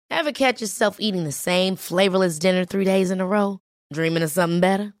Ever catch yourself eating the same flavorless dinner 3 days in a row? Dreaming of something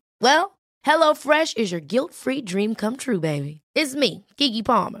better? Well, HelloFresh is your guilt-free dream come true, baby. It's me, Keke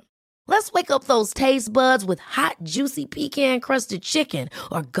Palmer. Let's wake up those taste buds with hot, juicy pecan-crusted chicken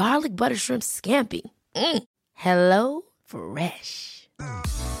or garlic butter shrimp scampi. Hello Fresh.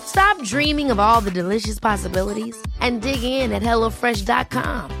 Stop dreaming of all the delicious possibilities and dig in at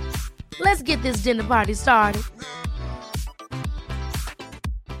HelloFresh.com. Let's get this dinner party started.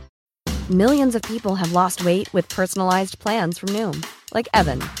 Millions of people have lost weight with personalized plans from Noom. Like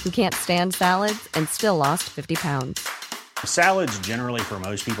Evan, who can't stand salads and still lost 50 pounds. Salads generally for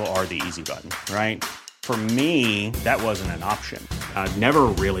most people are the easy button, right? For me, that wasn't an option. I never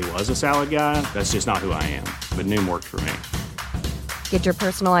really was a salad guy. That's just not who I am. But Noom worked for me. Get your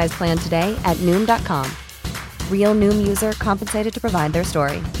personalized plan today at Noom.com. Real Noom user compensated to provide their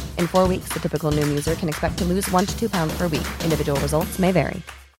story. In 4 weeks, the typical Noom user can expect to lose 1 to 2 pounds per week. Individual results may vary.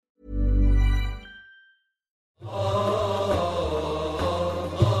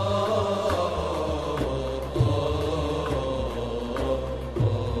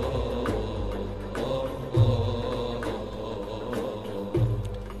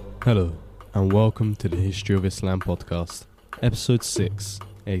 Hello, and welcome to the History of Islam podcast, episode 6,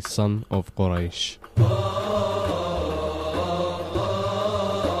 A Son of Quraysh.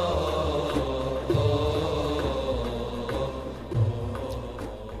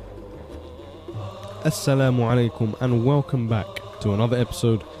 Assalamu alaikum, and welcome back to another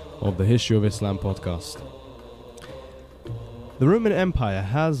episode of the History of Islam podcast. The Roman Empire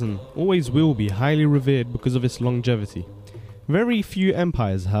has and always will be highly revered because of its longevity. Very few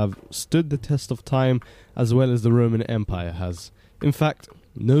empires have stood the test of time as well as the Roman Empire has. In fact,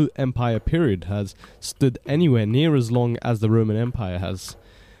 no empire period has stood anywhere near as long as the Roman Empire has.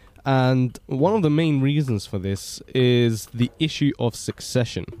 And one of the main reasons for this is the issue of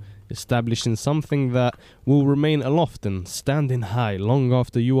succession, establishing something that will remain aloft and standing high long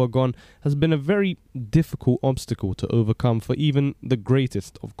after you are gone has been a very difficult obstacle to overcome for even the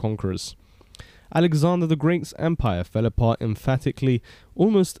greatest of conquerors. Alexander the Great's empire fell apart emphatically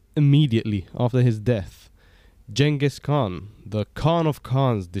almost immediately after his death. Genghis Khan, the Khan of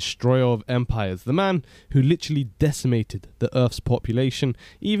Khans, destroyer of empires, the man who literally decimated the Earth's population,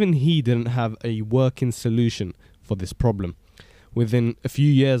 even he didn't have a working solution for this problem. Within a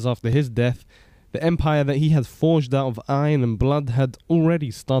few years after his death, the empire that he had forged out of iron and blood had already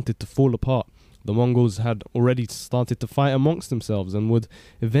started to fall apart. The Mongols had already started to fight amongst themselves and would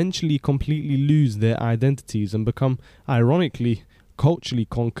eventually completely lose their identities and become, ironically, culturally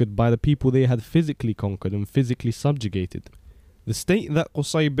conquered by the people they had physically conquered and physically subjugated. The state that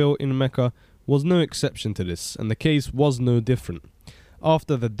Qusay built in Mecca was no exception to this, and the case was no different.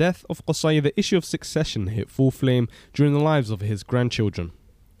 After the death of Qusay, the issue of succession hit full flame during the lives of his grandchildren.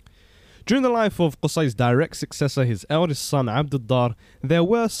 During the life of Qusay's direct successor, his eldest son Abd ad-Dar, there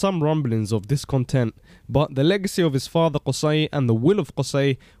were some rumblings of discontent, but the legacy of his father Qusay and the will of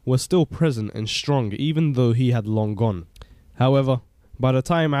Qusay were still present and strong, even though he had long gone. However, by the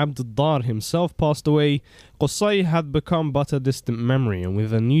time Abd ad-Dar himself passed away, Qusay had become but a distant memory, and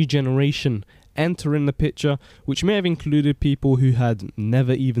with a new generation entering the picture, which may have included people who had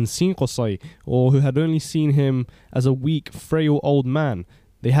never even seen Qusay, or who had only seen him as a weak, frail old man.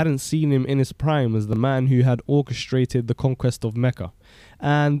 They hadn't seen him in his prime as the man who had orchestrated the conquest of Mecca.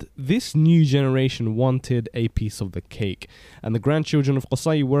 And this new generation wanted a piece of the cake, and the grandchildren of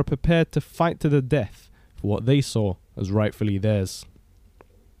Qusay were prepared to fight to the death for what they saw as rightfully theirs.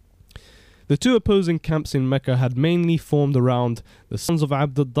 The two opposing camps in Mecca had mainly formed around the sons of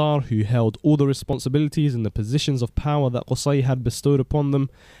Abd ad-Dar, who held all the responsibilities and the positions of power that Qusay had bestowed upon them,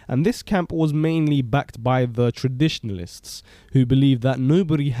 and this camp was mainly backed by the traditionalists, who believed that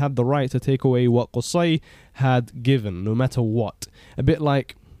nobody had the right to take away what Qusay had given, no matter what. A bit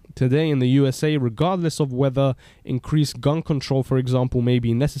like today in the USA, regardless of whether increased gun control, for example, may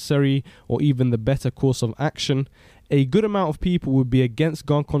be necessary or even the better course of action, a good amount of people would be against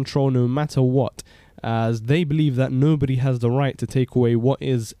gun control no matter what, as they believe that nobody has the right to take away what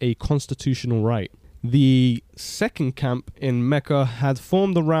is a constitutional right. The second camp in Mecca had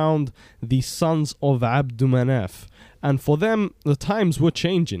formed around the sons of Abd Manaf, and for them, the times were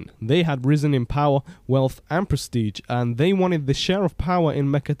changing. They had risen in power, wealth and prestige, and they wanted the share of power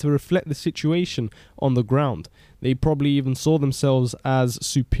in Mecca to reflect the situation on the ground. They probably even saw themselves as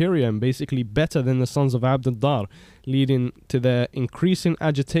superior and basically better than the sons of Abd ad-Dar, leading to their increasing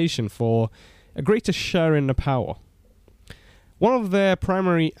agitation for a greater share in the power. One of their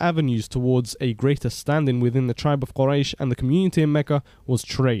primary avenues towards a greater standing within the tribe of Quraysh and the community in Mecca was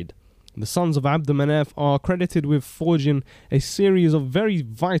trade. the sons of Abd Manaf are credited with forging a series of very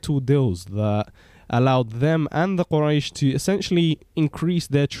vital deals that allowed them and the Quraysh to essentially increase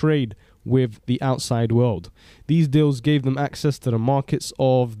their trade with the outside world. These deals gave them access to the markets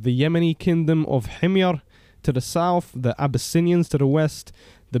of the Yemeni kingdom of Himyar to the south, the Abyssinians to the west,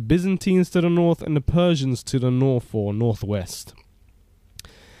 the Byzantines to the north, and the Persians to the north or northwest.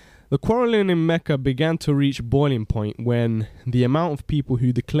 The quarreling in Mecca began to reach boiling point when the amount of people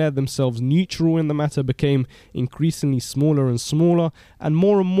who declared themselves neutral in the matter became increasingly smaller and smaller, and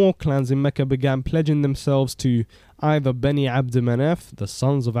more clans in Mecca began pledging themselves to either Bani Abd Manaf, the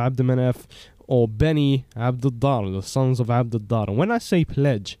sons of Abd Manaf, or Bani Abd al-Dar, the sons of Abd al-Dar. And when I say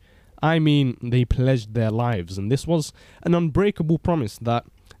pledge, I mean they pledged their lives, and this was an unbreakable promise that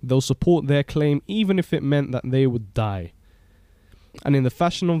they'll support their claim even if it meant that they would die. And in the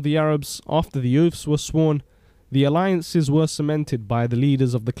fashion of the Arabs, after the oaths were sworn, the alliances were cemented by the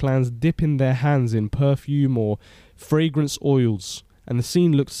leaders of the clans dipping their hands in perfume or fragrance oils, and the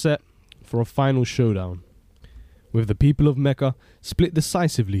scene looked set for a final showdown. With the people of Mecca split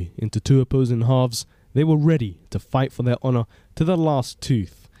decisively into two opposing halves, they were ready to fight for their honor to the last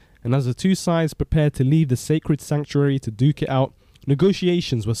tooth. And as the two sides prepared to leave the sacred sanctuary to duke it out,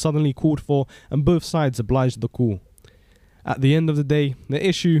 negotiations were suddenly called for and both sides obliged the call. At the end of the day, the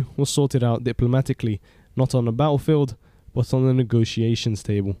issue was sorted out diplomatically, not on the battlefield, but on the negotiations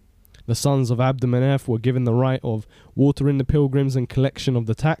table. The sons of Abd Manaf were given the right of watering the pilgrims and collection of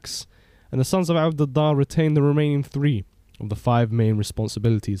the tax, and the sons of Abd al-Dar retained the remaining 3 of the 5 main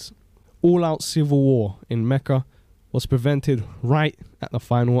responsibilities. All-out civil war in Mecca was prevented right at the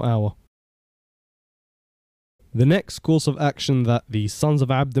final hour. The next course of action that the sons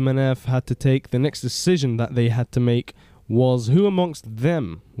of Abd Manaf had to take, the next decision that they had to make, was who amongst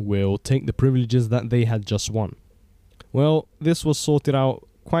them will take the privileges that they had just won. Well, this was sorted out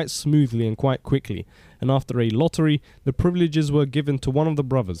quite smoothly and quite quickly, and after a lottery, the privileges were given to one of the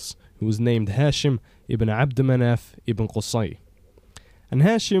brothers, who was named Hashim ibn Abd Manaf ibn Qusay. And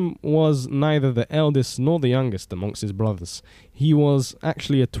Hashim was neither the eldest nor the youngest amongst his brothers. He was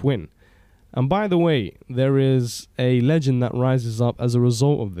actually a twin. And by the way, there is a legend that rises up as a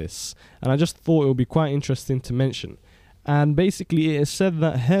result of this, and I just thought it would be quite interesting to mention. And basically it is said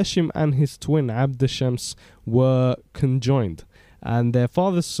that Hashim and his twin Abd Shams were conjoined, and their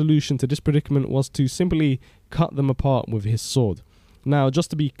father's solution to this predicament was to simply cut them apart with his sword. Now,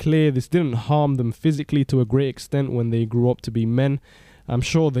 just to be clear, this didn't harm them physically to a great extent when they grew up to be men. I'm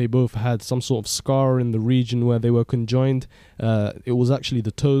sure they both had some sort of scar in the region where they were conjoined. It was actually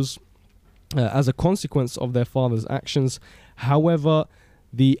the toes, as a consequence of their father's actions. However,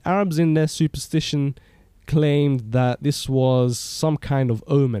 the Arabs in their superstition claimed that this was some kind of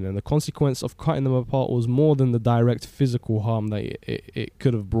omen, and the consequence of cutting them apart was more than the direct physical harm that it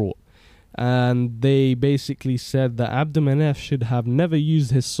could have brought. And they basically said that Abd Manaf should have never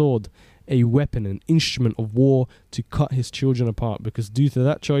used his sword, a weapon, an instrument of war, to cut his children apart, because due to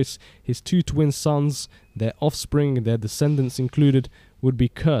that choice, his 2 twin sons, their offspring, their descendants included, would be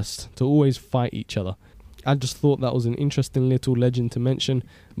cursed to always fight each other. I just thought that was an interesting little legend to mention.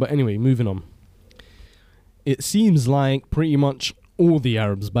 But anyway, moving on. It seems like pretty much all the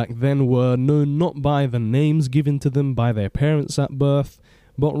Arabs back then were known not by the names given to them by their parents at birth,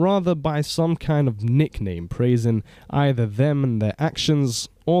 but rather by some kind of nickname praising either them and their actions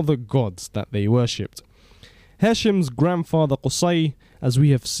or the gods that they worshipped. Hashim's grandfather Qusay, as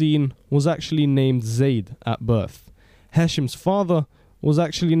we have seen, was actually named Zayd at birth. Hashim's father was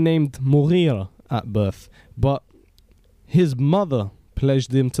actually named Mughira at birth, but his mother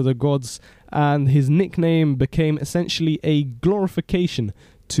pledged him to the gods, and his nickname became essentially a glorification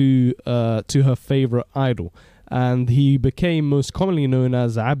to her favorite idol, and he became most commonly known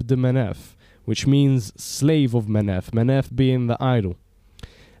as Abd Manaf, which means slave of Manaf, Manaf being the idol.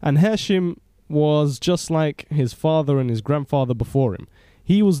 And Hashim was just like his father and his grandfather before him.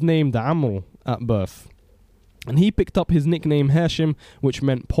 He was named Amr at birth, and he picked up his nickname Hashim, which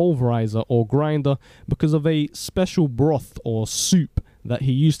meant pulverizer or grinder, because of a special broth or soup that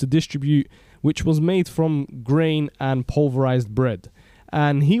he used to distribute, which was made from grain and pulverized bread.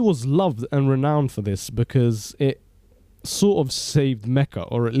 And he was loved and renowned for this because it sort of saved Mecca,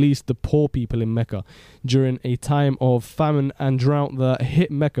 or at least the poor people in Mecca, during a time of famine and drought that hit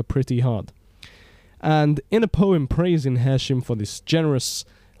Mecca pretty hard. And in a poem praising Hashim for this generous,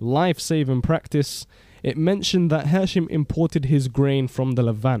 life-saving practice, it mentioned that Hashim imported his grain from the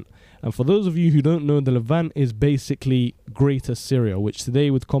Levant. And for those of you who don't know, the Levant is basically Greater Syria, which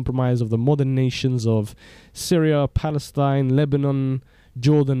today would comprise of the modern nations of Syria, Palestine, Lebanon,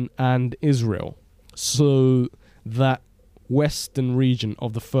 Jordan, and Israel. So that western region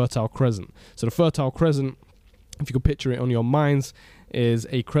of the Fertile Crescent. So the Fertile Crescent, if you could picture it on your minds, is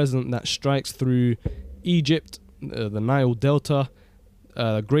a crescent that strikes through Egypt, the Nile Delta,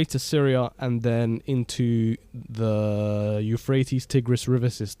 Greater Syria, and then into the Euphrates-Tigris river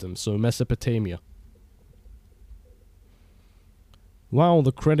system, so Mesopotamia. While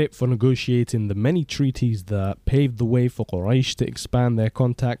the credit for negotiating the many treaties that paved the way for Quraysh to expand their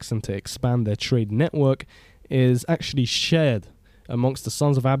contacts and to expand their trade network is actually shared amongst the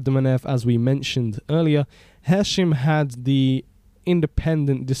sons of Abd Manaf, as we mentioned earlier, Hashim had the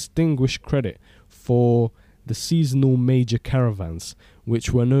independent, distinguished credit for the seasonal major caravans,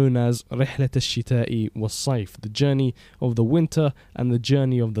 which were known as Rihlat al-Shita'i was-Sayf, the journey of the winter and the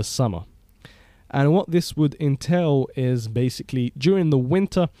journey of the summer. And what this would entail is basically during the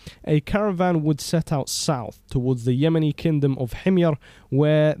winter, a caravan would set out south towards the Yemeni kingdom of Himyar,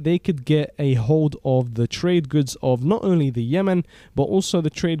 where they could get a hold of the trade goods of not only the Yemen, but also the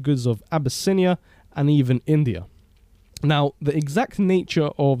trade goods of Abyssinia and even India. Now, the exact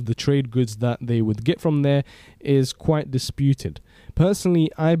nature of the trade goods that they would get from there is quite disputed. Personally,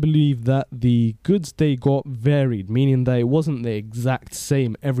 I believe that the goods they got varied, meaning that it wasn't the exact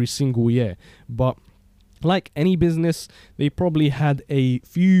same every single year. But like any business, they probably had a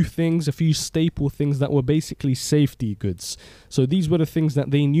few staple things that were basically safety goods. So these were the things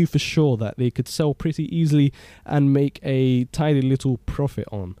that they knew for sure that they could sell pretty easily and make a tidy little profit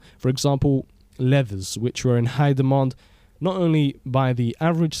on. For example, leathers, which were in high demand not only by the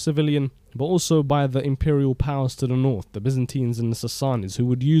average civilian, but also by the imperial powers to the north, the Byzantines and the Sassanids, who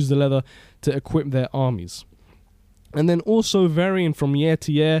would use the leather to equip their armies. And then also varying from year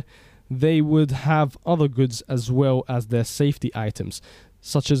to year, they would have other goods as well as their safety items,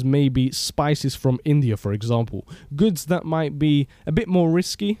 such as maybe spices from India, for example. Goods that might be a bit more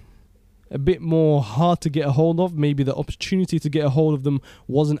risky, a bit more hard to get a hold of. Maybe the opportunity to get a hold of them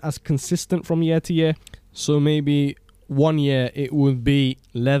wasn't as consistent from year to year. So maybe one year it would be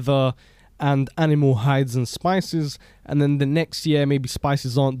leather and animal hides and spices, and then the next year maybe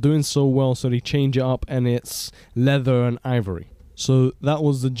spices aren't doing so well, so they change it up and it's leather and ivory. So that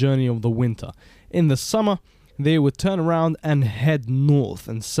was the journey of the winter. In the summer, they would turn around and head north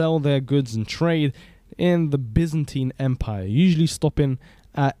and sell their goods and trade in the Byzantine Empire, usually stopping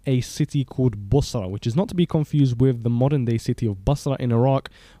at a city called Busra, which is not to be confused with the modern day city of Basra in Iraq.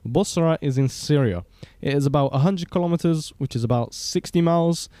 Busra is in Syria. It is about 100 kilometers, which is about 60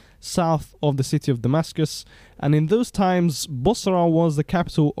 miles south of the city of Damascus, and in those times Busra was the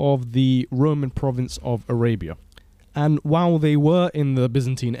capital of the Roman province of Arabia. And while they were in the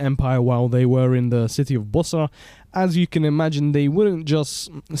Byzantine Empire, while they were in the city of Busra, as you can imagine, they wouldn't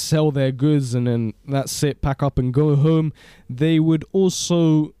just sell their goods and then that's it, pack up and go home. They would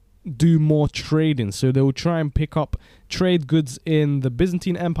also do more trading. So they would try and pick up trade goods in the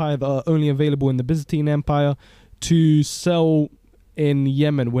Byzantine Empire that are only available in the Byzantine Empire to sell in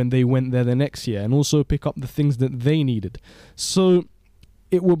Yemen when they went there the next year, and also pick up the things that they needed. So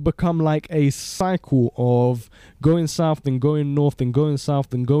it would become like a cycle of going south and going north and going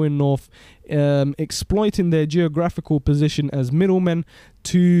south and going north, exploiting their geographical position as middlemen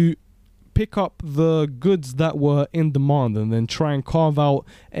to pick up the goods that were in demand and then try and carve out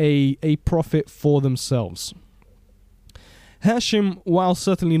a profit for themselves. Hashim, while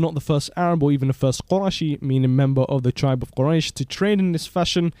certainly not the first Arab or even the first Qurashi, meaning member of the tribe of Quraysh, to trade in this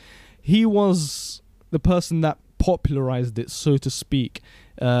fashion, he was the person that popularized it, so to speak,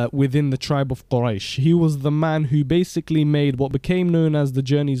 within the tribe of Quraysh. He was the man who basically made what became known as the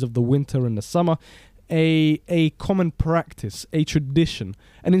journeys of the winter and the summer a common practice, a tradition,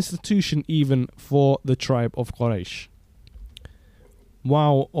 an institution even for the tribe of Quraysh.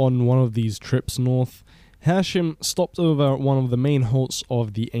 While on one of these trips north, Hashim stopped over at one of the main halts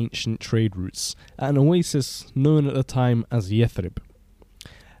of the ancient trade routes, at an oasis known at the time as Yathrib.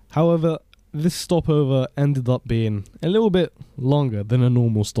 However, this stopover ended up being a little bit longer than a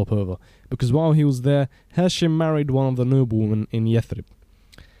normal stopover, because while he was there, Hashim married one of the noblewomen in Yathrib.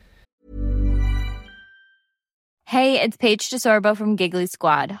 Hey, it's Paige DeSorbo from Giggly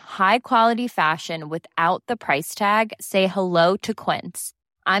Squad. High quality fashion without the price tag. Say hello to Quince.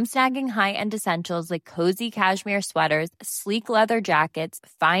 I'm snagging high-end essentials like cozy cashmere sweaters, sleek leather jackets,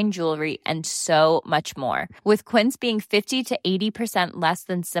 fine jewelry, and so much more. With Quince being 50 to 80% less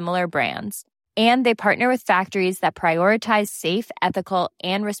than similar brands. And they partner with factories that prioritize safe, ethical,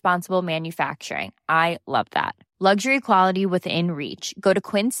 and responsible manufacturing. I love that. Luxury quality within reach. Go to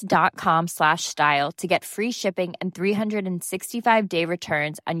quince.com/style to get free shipping and 365-day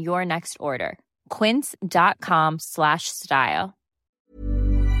returns on your next order. Quince.com/style.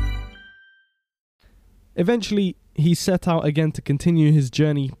 Eventually, he set out again to continue his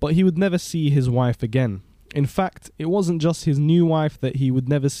journey, but he would never see his wife again. In fact, it wasn't just his new wife that he would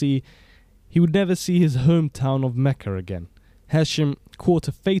never see his hometown of Mecca again. Hashim caught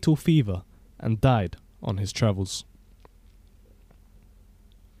a fatal fever and died on his travels.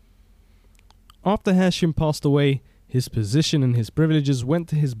 After Hashim passed away, his position and his privileges went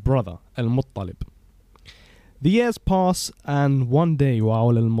to his brother, Al-Muttalib. The years pass, and one day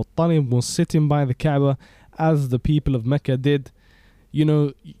while Al-Muttalib was sitting by the Kaaba, as the people of Mecca did,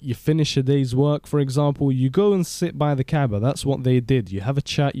 you finish a day's work, for example, you go and sit by the Kaaba. That's what they did. You have a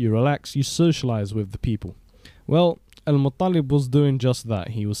chat, you relax, you socialize with the people. Well, Al-Muttalib was doing just that.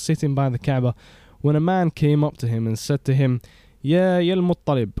 He was sitting by the Kaaba when a man came up to him and said to him, Ya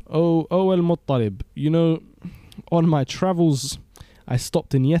Al-Muttalib, oh Al-Muttalib, on my travels, I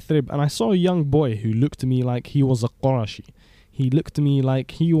stopped in Yathrib and I saw a young boy who looked to me like he was a Qurashi. He looked to me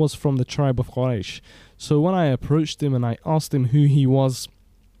like he was from the tribe of Quraysh. So when I approached him and I asked him who he was,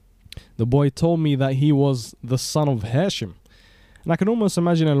 the boy told me that he was the son of Hashim. And I can almost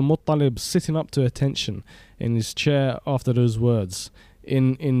imagine Al-Muttalib sitting up to attention in his chair after those words,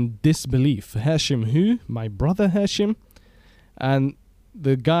 in disbelief. Hashim who? My brother Hashim? And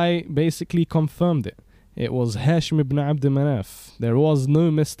the guy basically confirmed it. It was Hashim ibn Abd Manaf. There was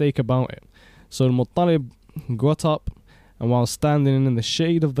no mistake about it. So Al-Muttalib got up, and while standing in the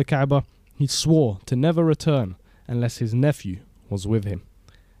shade of the Kaaba, he swore to never return unless his nephew was with him.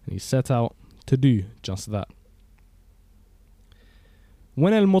 And he set out to do just that.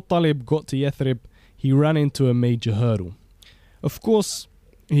 When Al-Muttalib got to Yathrib, he ran into a major hurdle. Of course,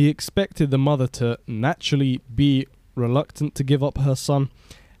 he expected the mother to naturally be reluctant to give up her son.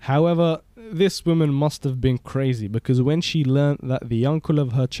 However, this woman must have been crazy, because when she learnt that the uncle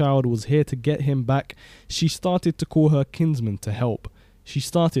of her child was here to get him back, she started to call her kinsmen to help. She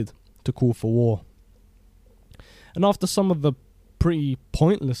started to call for war. And after some of the pretty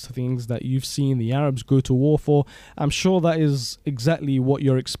pointless things that you've seen the Arabs go to war for, I'm sure that is exactly what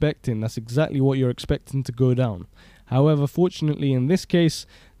you're expecting. That's exactly what you're expecting to go down. However, fortunately in this case,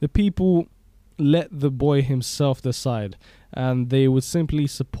 the people let the boy himself decide, and they would simply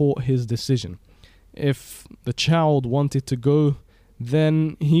support his decision. If the child wanted to go,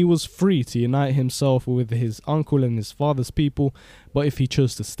 then he was free to unite himself with his uncle and his father's people, but if he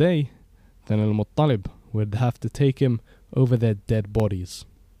chose to stay, then Al-Muttalib would have to take him over their dead bodies.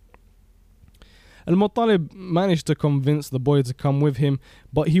 Al-Muttalib managed to convince the boy to come with him,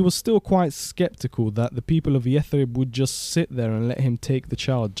 but he was still quite skeptical that the people of Yathrib would just sit there and let him take the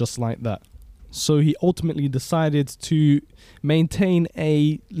child just like that. So he ultimately decided to maintain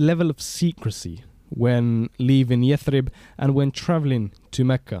a level of secrecy when leaving Yathrib and when traveling to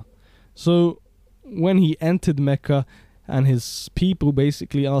Mecca. So when he entered Mecca and his people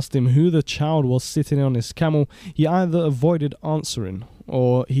basically asked him who the child was sitting on his camel, he either avoided answering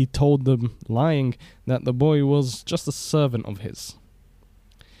or he told them, lying, that the boy was just a servant of his.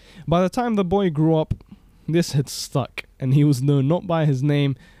 By the time the boy grew up, this had stuck, and he was known not by his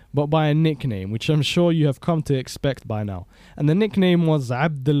name but by a nickname, which I'm sure you have come to expect by now. And the nickname was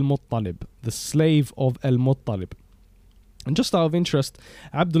Abd al-Muttalib, the slave of Al-Muttalib. And just out of interest,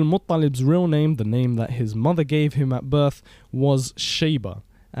 Abd al-Muttalib's real name, the name that his mother gave him at birth, was Shayba.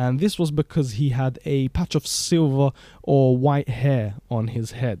 And this was because he had a patch of silver or white hair on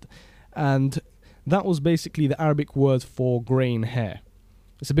his head. And that was basically the Arabic word for greying hair.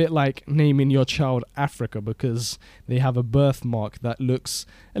 It's a bit like naming your child Africa, because they have a birthmark that looks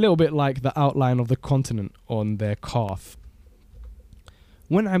a little bit like the outline of the continent on their calf.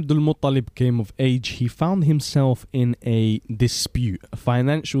 When Abdul Muttalib came of age, he found himself in a dispute, a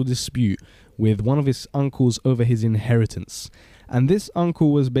financial dispute, with one of his uncles over his inheritance. And this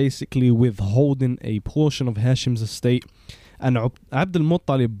uncle was basically withholding a portion of Hashim's estate, and Abdul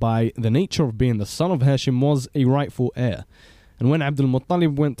Muttalib, by the nature of being the son of Hashim, was a rightful heir. And when Abdul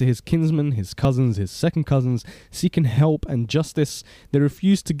Muttalib went to his kinsmen, his cousins, his second cousins, seeking help and justice, they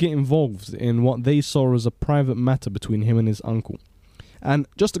refused to get involved in what they saw as a private matter between him and his uncle. And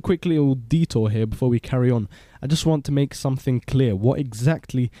just a quick little detour here before we carry on. I just want to make something clear what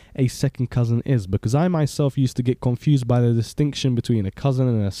exactly a second cousin is, because I myself used to get confused by the distinction between a cousin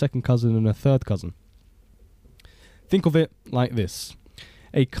and a second cousin and a third cousin. Think of it like this.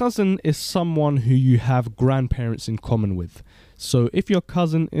 A cousin is someone who you have grandparents in common with. So if your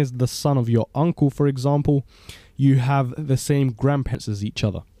cousin is the son of your uncle, for example, you have the same grandparents as each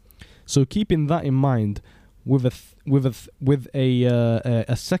other. So keeping that in mind, with a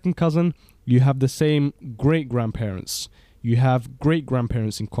second cousin, you have the same great grandparents. You have great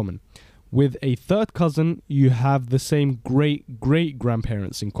grandparents in common. With a third cousin, you have the same great great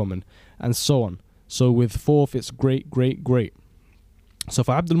grandparents in common, and so on. So with fourth, it's great, great, great. So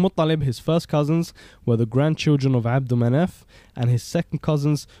for Abdul Muttalib, his first cousins were the grandchildren of Abdul Manaf, and his second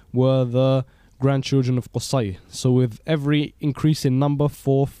cousins were the grandchildren of Qusay. So with every increase in number,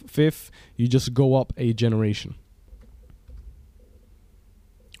 fourth, fifth, you just go up a generation.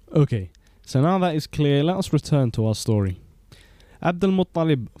 Okay, so now that is clear, let us return to our story. Abdul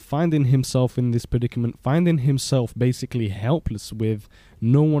Muttalib, finding himself in this predicament, finding himself basically helpless with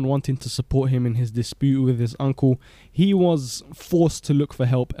no one wanting to support him in his dispute with his uncle, he was forced to look for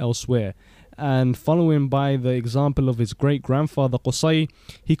help elsewhere. And following by the example of his great-grandfather Qusay,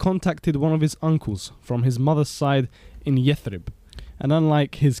 he contacted one of his uncles from his mother's side in Yathrib. And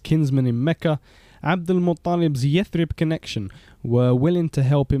unlike his kinsmen in Mecca, Abdul Muttalib's Yathrib connection were willing to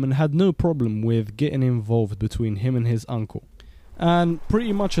help him and had no problem with getting involved between him and his uncle. And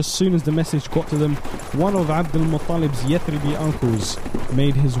pretty much as soon as the message got to them, one of Abdul Muttalib's Yathribi uncles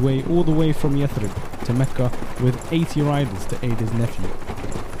made his way all the way from Yathrib to Mecca with 80 riders to aid his nephew.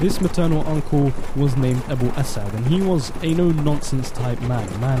 This maternal uncle was named Abu Asad, and he was a no-nonsense type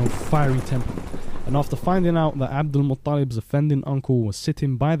man, a man of fiery temperament. And after finding out that Abdul Muttalib's offending uncle was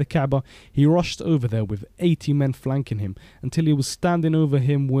sitting by the Kaaba, he rushed over there with 80 men flanking him until he was standing over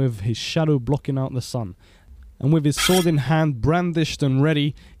him with his shadow blocking out the sun. And with his sword in hand, brandished and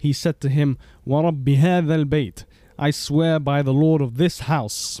ready, he said to him, وَرَبِّ هَذَا الْبَيْتِ, I swear by the Lord of this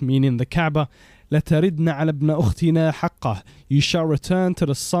house, meaning the Kaaba, لَتَرِدْنَ عَلَى ابْنَ أُخْتِنَا حَقَّهِ, you shall return to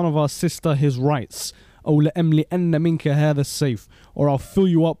the son of our sister his rights. أَوْ لَأَمْلِأَنَّ مِنْكَ هَذَا السَّيْفِ, or I'll fill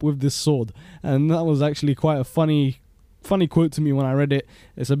you up with this sword. And that was actually quite a funny quote to me when I read it.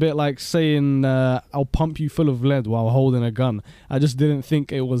 It's a bit like saying, I'll pump you full of lead while holding a gun. I just didn't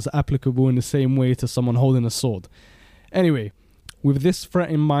think it was applicable in the same way to someone holding a sword. Anyway, with this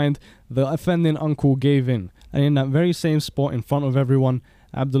threat in mind, the offending uncle gave in, and in that very same spot in front of everyone,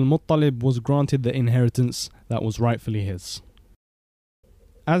 Abdul Muttalib was granted the inheritance that was rightfully his.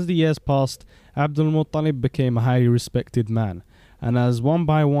 As the years passed, Abdul Muttalib became a highly respected man, and as one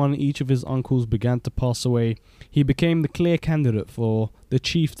by one each of his uncles began to pass away, he became the clear candidate for the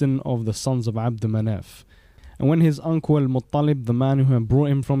chieftain of the sons of Abd Manaf. And when his uncle Al-Muttalib, the man who had brought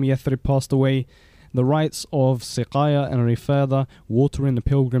him from Yathrib, passed away, the rights of Siqaya and Rifada, watering the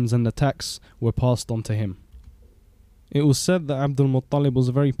pilgrims and the tax, were passed on to him. It was said that Abdul Muttalib was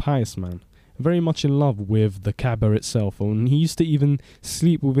a very pious man, very much in love with the Kaaba itself, and he used to even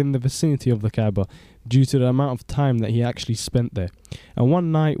sleep within the vicinity of the Kaaba due to the amount of time that he actually spent there. And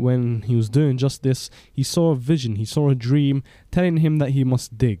one night when he was doing just this, he saw a vision, he saw a dream telling him that he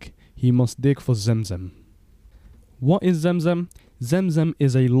must dig for Zemzem. What is Zemzem? Zemzem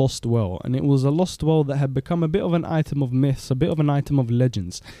is a lost well, and it was a lost well that had become a bit of an item of myths, a bit of an item of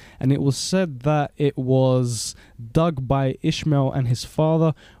legends. And it was said that it was dug by Ishmael and his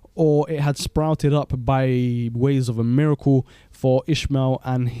father, or it had sprouted up by ways of a miracle for Ishmael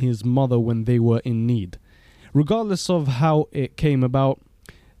and his mother when they were in need. Regardless of how it came about,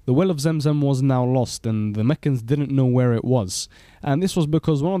 the well of Zemzem was now lost, and the Meccans didn't know where it was. And this was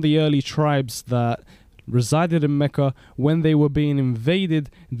because one of the early tribes that resided in Mecca, when they were being invaded,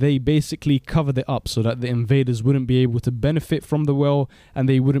 they basically covered it up so that the invaders wouldn't be able to benefit from the well and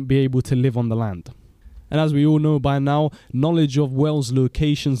they wouldn't be able to live on the land. And as we all know by now, knowledge of wells'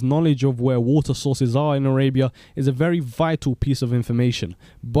 locations, knowledge of where water sources are in Arabia is a very vital piece of information.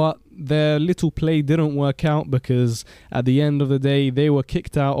 But their little play didn't work out because at the end of the day, they were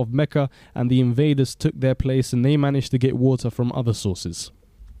kicked out of Mecca and the invaders took their place and they managed to get water from other sources.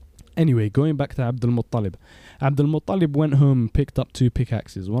 Anyway, going back to Abdul Muttalib. Abdul Muttalib went home and picked up 2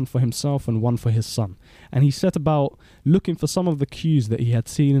 pickaxes, one for himself and one for his son. And he set about looking for some of the cues that he had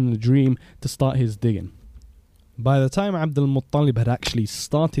seen in the dream to start his digging. By the time Abdul Muttalib had actually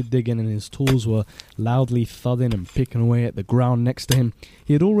started digging and his tools were loudly thudding and picking away at the ground next to him,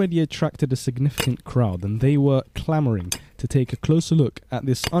 he had already attracted a significant crowd, and they were clamouring to take a closer look at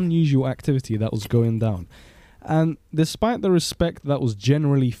this unusual activity that was going down. And despite the respect that was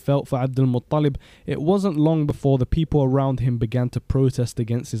generally felt for Abdul Muttalib, it wasn't long before the people around him began to protest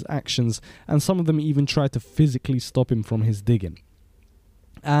against his actions, and some of them even tried to physically stop him from his digging.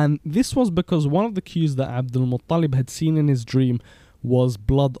 And this was because one of the cues that Abdul Muttalib had seen in his dream was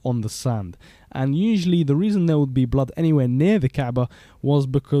blood on the sand. And usually the reason there would be blood anywhere near the Kaaba was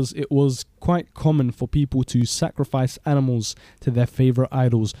because it was quite common for people to sacrifice animals to their favorite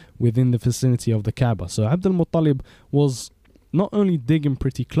idols within the vicinity of the Kaaba. So Abdul Muttalib was not only digging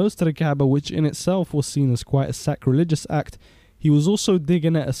pretty close to the Kaaba, which in itself was seen as quite a sacrilegious act, he was also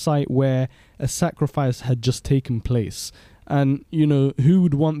digging at a site where a sacrifice had just taken place. And, you know, who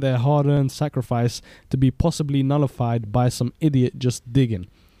would want their hard-earned sacrifice to be possibly nullified by some idiot just digging?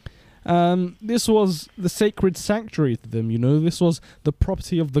 This was the sacred sanctuary to them, This was the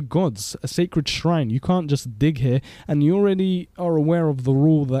property of the gods, a sacred shrine. You can't just dig here, and you already are aware of the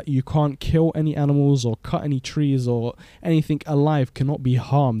rule that you can't kill any animals or cut any trees, or anything alive cannot be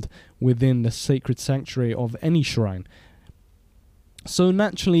harmed within the sacred sanctuary of any shrine. So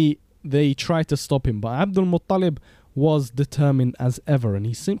naturally, they tried to stop him, but Abdul Muttalib was determined as ever, and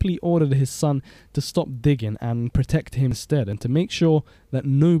he simply ordered his son to stop digging and protect him instead, and to make sure that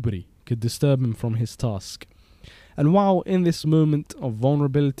nobody could disturb him from his task. And while in this moment of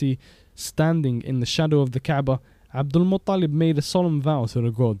vulnerability, standing in the shadow of the Kaaba, Abdul Muttalib made a solemn vow to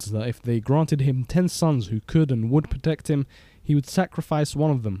the gods that if they granted him 10 sons who could and would protect him, he would sacrifice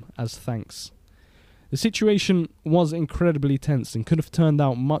one of them as thanks. The situation was incredibly tense and could have turned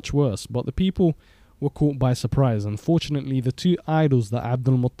out much worse, but the people were caught by surprise. Unfortunately, the 2 idols that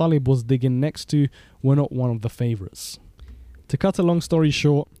Abdul Muttalib was digging next to were not one of the favourites. To cut a long story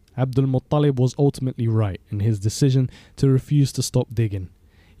short, Abdul Muttalib was ultimately right in his decision to refuse to stop digging.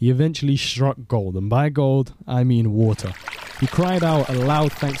 He eventually struck gold, and by gold, I mean water. He cried out a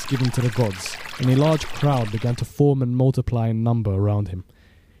loud thanksgiving to the gods, and a large crowd began to form and multiply in number around him.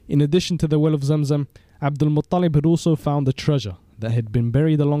 In addition to the well of Zamzam, Abdul Muttalib had also found a treasure that had been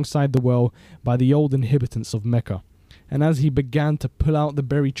buried alongside the well by the old inhabitants of Mecca. And as he began to pull out the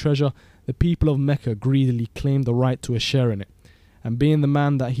buried treasure, the people of Mecca greedily claimed the right to a share in it. And being the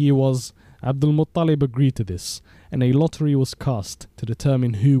man that he was, Abdul Muttalib agreed to this, and a lottery was cast to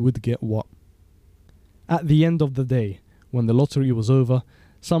determine who would get what. At the end of the day, when the lottery was over,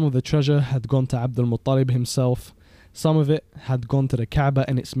 some of the treasure had gone to Abdul Muttalib himself, some of it had gone to the Kaaba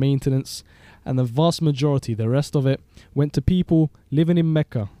and its maintenance, and the vast majority, the rest of it, went to people living in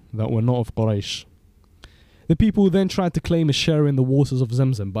Mecca that were not of Quraysh. The people then tried to claim a share in the waters of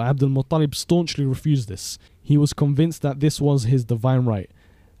Zamzam, but Abdul Muttalib staunchly refused this. He was convinced that this was his divine right,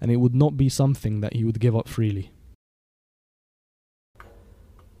 and it would not be something that he would give up freely.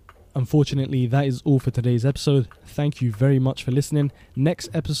 Unfortunately, that is all for today's episode. Thank you very much for listening. Next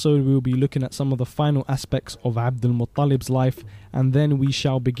episode, we will be looking at some of the final aspects of Abdul Muttalib's life, and then we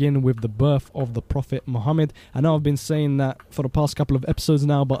shall begin with the birth of the Prophet Muhammad. I know I've been saying that for the past couple of episodes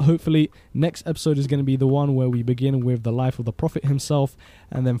now, but hopefully next episode is going to be the one where we begin with the life of the Prophet himself,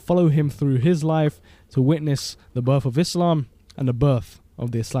 and then follow him through his life to witness the birth of Islam and the birth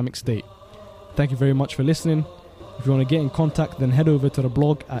of the Islamic State. Thank you very much for listening. If you want to get in contact, then head over to the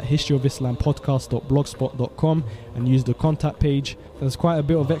blog at historyofislam.blogspot.com and use the contact page. There's quite a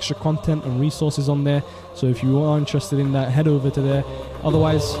bit of extra content and resources on there, so if you are interested in that, head over to there.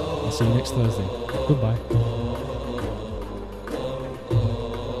 Otherwise, I'll see you next Thursday. Goodbye.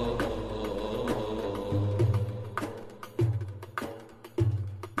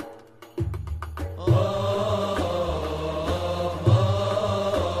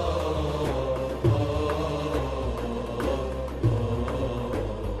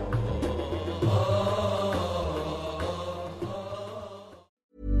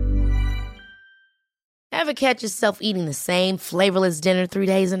 Ever catch yourself eating the same flavorless dinner 3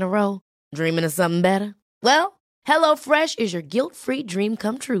 days in a row? Dreaming of something better? Well, HelloFresh is your guilt-free dream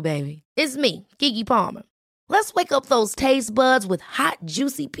come true, baby. It's me, Keke Palmer. Let's wake up those taste buds with hot,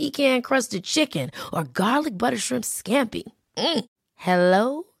 juicy pecan-crusted chicken or garlic butter shrimp scampi.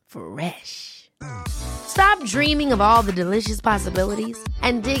 Hello Fresh. Stop dreaming of all the delicious possibilities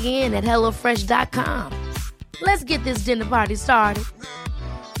and dig in at HelloFresh.com. Let's get this dinner party started.